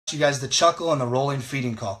you guys the chuckle and the rolling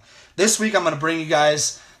feeding call. This week I'm going to bring you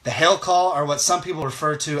guys the hail call, or what some people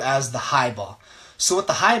refer to as the high ball. So what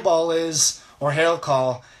the high ball is, or hail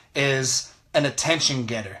call, is an attention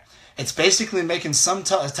getter. It's basically making some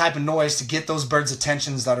type of noise to get those birds'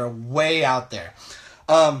 attentions that are way out there.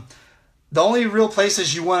 The only real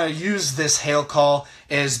places you want to use this hail call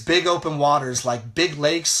is big open waters like big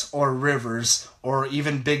lakes or rivers or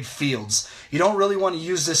even big fields. You don't really want to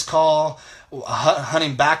use this call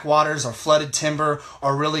hunting backwaters or flooded timber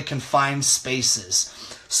or really confined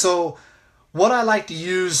spaces. So what I like to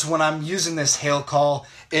use when I'm using this hail call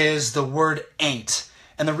is the word ain't.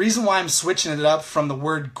 And the reason why I'm switching it up from the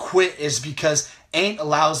word quit is because ain't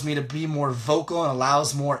allows me to be more vocal and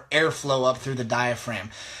allows more airflow up through the diaphragm.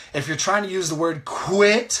 If you're trying to use the word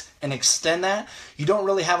quit and extend that, you don't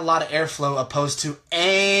really have a lot of airflow, opposed to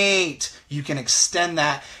ain't. You can extend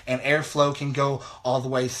that and airflow can go all the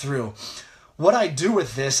way through. What I do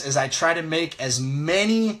with this is I try to make as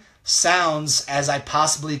many sounds as I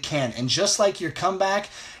possibly can. And just like your comeback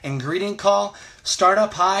and greeting call, start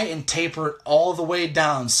up high and taper it all the way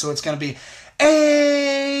down. So it's going to be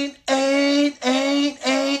ain't, ain't, ain't,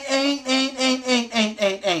 ain't, ain't, ain't, ain't, ain't, ain't,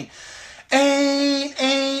 ain't, ain't. Ain't,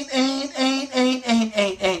 ain't, ain't, ain't, ain't, ain't,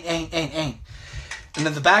 ain't, ain't, ain't, ain't, ain't. And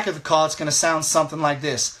at the back of the call, it's going to sound something like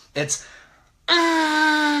this. It's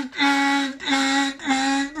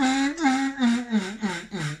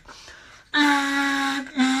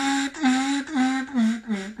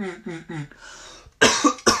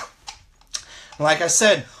like I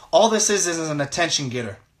said, all this is an attention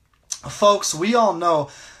getter. Folks, we all know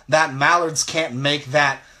that mallards can't make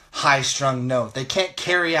that high-strung note. They can't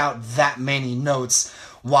carry out that many notes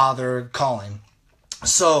while they're calling.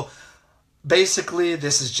 So basically,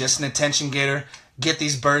 this is just an attention getter. Get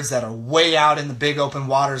these birds that are way out in the big open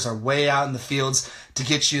waters or way out in the fields to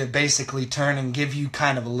get you to basically turn and give you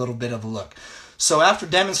kind of a little bit of a look. So after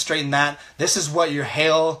demonstrating that, this is what your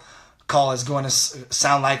hail call is going to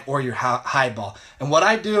sound like, or your high ball. And what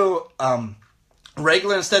I do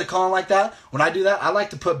regular, instead of calling like that, when I do that, I like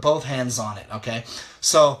to put both hands on it, okay?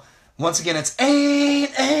 So once again, it's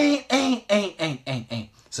ain't, ain't, ain't, ain't, ain't, ain't, ain't.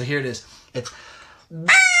 So here it is. It's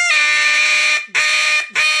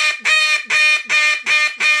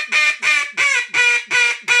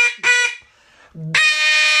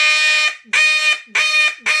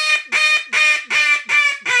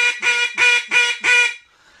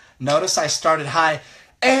notice I started high.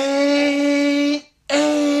 Ain't,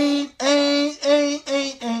 ain't, ain't, ain't,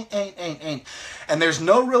 ain't, ain't, ain't, ain't, ain't. And there's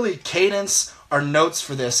no really cadence or notes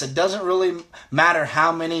for this. It doesn't really matter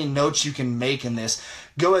how many notes you can make in this.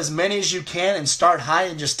 Go as many as you can and start high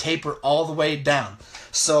and just taper all the way down.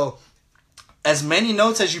 So as many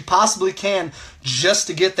notes as you possibly can just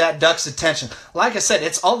to get that duck's attention. Like I said,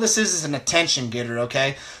 it's all this is an attention getter,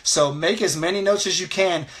 okay? So make as many notes as you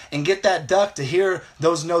can and get that duck to hear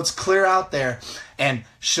those notes clear out there, and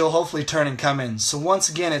she'll hopefully turn and come in. So once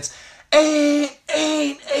again, it's ain't,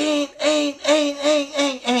 ain't, ain't, ain't, ain't, ain't,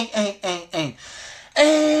 ain't, ain't, ain't, ain't, ain't.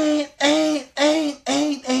 Ain't, ain't, ain't,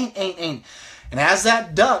 ain't, ain't, ain't, ain't. And as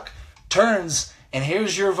that duck turns and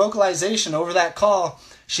hears your vocalization over that call,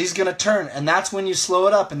 she's going to turn, and that's when you slow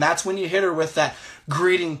it up, and that's when you hit her with that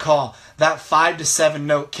greeting call, that 5 to 7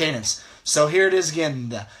 note cadence. So here it is again,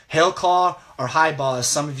 the hail call, or high ball, as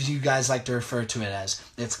some of you guys like to refer to it as.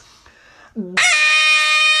 It's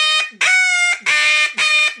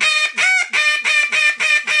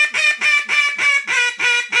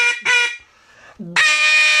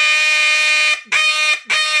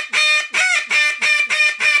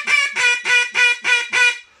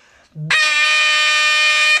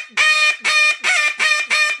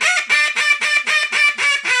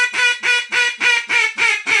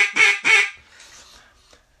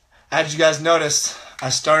as you guys noticed, I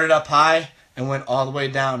started up high and went all the way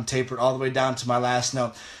down, tapered all the way down to my last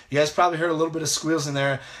note. You guys probably heard a little bit of squeals in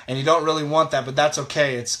there, and you don't really want that, but that's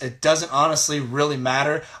okay. It doesn't honestly really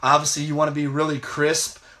matter. Obviously, you want to be really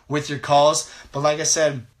crisp with your calls, but like I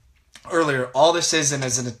said earlier, all this is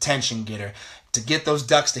an attention getter, to get those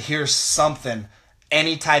ducks to hear something,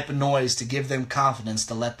 any type of noise, to give them confidence,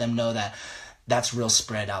 to let them know that that's real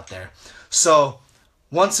spread out there. So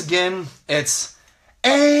once again, it's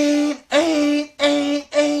ain't, ain't, ain't,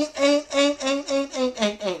 ain't, ain't, ain't, ain't, ain't, ain't,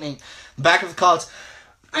 ain't, ain't, ain't. Back of the call, it's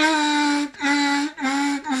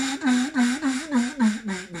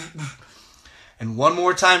and one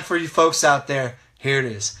more time for you folks out there. Here it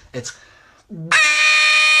is. It's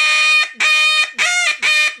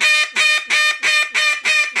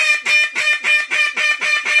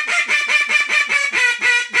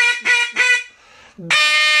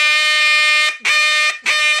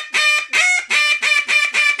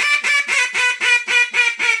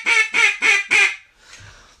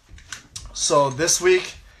So this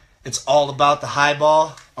week, it's all about the high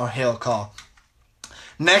ball or hail call.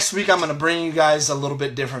 Next week, I'm going to bring you guys a little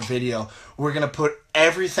bit different video. We're going to put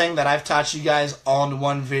everything that I've taught you guys on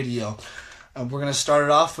one video. We're going to start it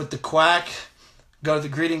off with the quack, go to the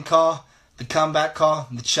greeting call, the comeback call,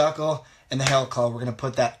 the chuckle, and the hail call. We're going to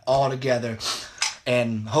put that all together.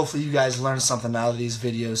 And hopefully you guys learn something out of these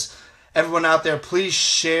videos. Everyone out there, please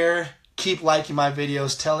share. Keep liking my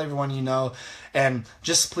videos. Tell everyone you know. And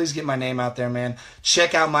just please get my name out there, man.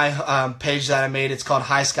 Check out my page that I made. It's called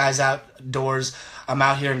High Skies Outdoors. I'm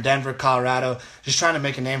out here in Denver, Colorado. Just trying to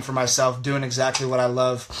make a name for myself. Doing exactly what I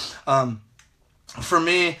love. For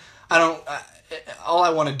me, all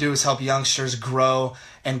I want to do is help youngsters grow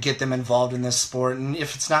and get them involved in this sport. And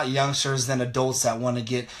if it's not youngsters, then adults that want to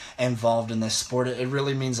get involved in this sport. It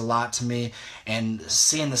really means a lot to me. And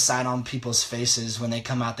seeing the sight on people's faces when they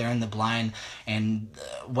come out there in the blind, and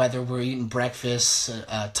whether we're eating breakfast,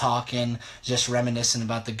 talking, just reminiscing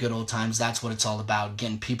about the good old times, that's what it's all about,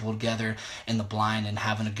 getting people together in the blind and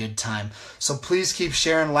having a good time. So please keep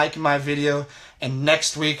sharing, liking my video. And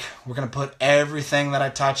next week, we're going to put everything that I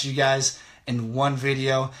taught you guys in one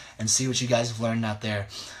video and see what you guys have learned out there.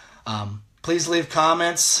 Please leave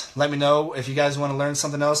comments. Let me know if you guys want to learn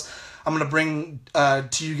something else. I'm going to bring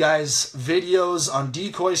to you guys videos on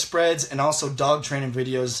decoy spreads and also dog training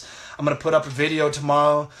videos. I'm going to put up a video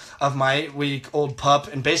tomorrow of my 8-week-old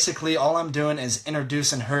pup, and basically all I'm doing is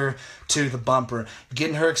introducing her to the bumper,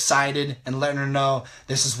 getting her excited and letting her know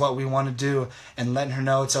this is what we want to do, and letting her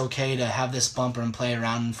know it's okay to have this bumper and play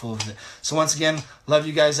around and fool with it. So once again, love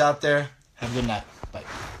you guys out there. Have a good night. Bye.